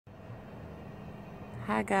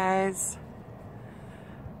Hi guys,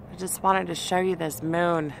 I just wanted to show you this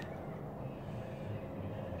moon.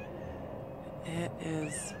 It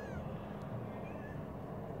is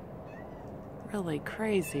really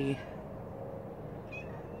crazy.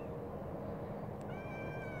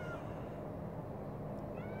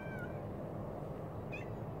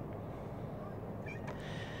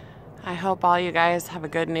 I hope all you guys have a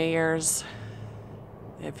good New Year's.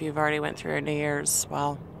 If you've already went through a New Year's,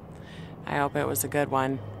 well, I hope it was a good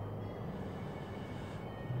one.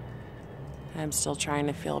 I'm still trying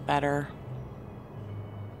to feel better.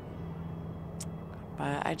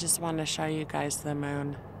 But I just want to show you guys the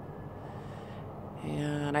moon.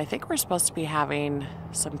 And I think we're supposed to be having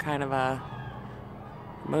some kind of a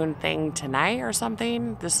moon thing tonight or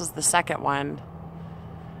something. This is the second one.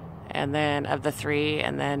 And then of the three,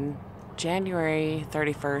 and then January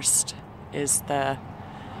 31st is the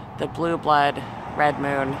blue blood red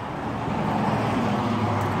moon.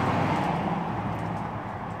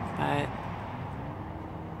 But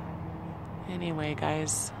anyway,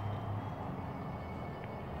 guys.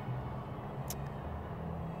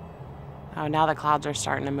 Oh, now the clouds are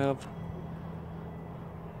starting to move.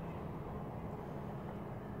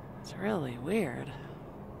 It's really weird.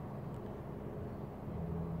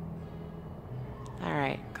 All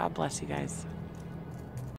right. God bless you guys.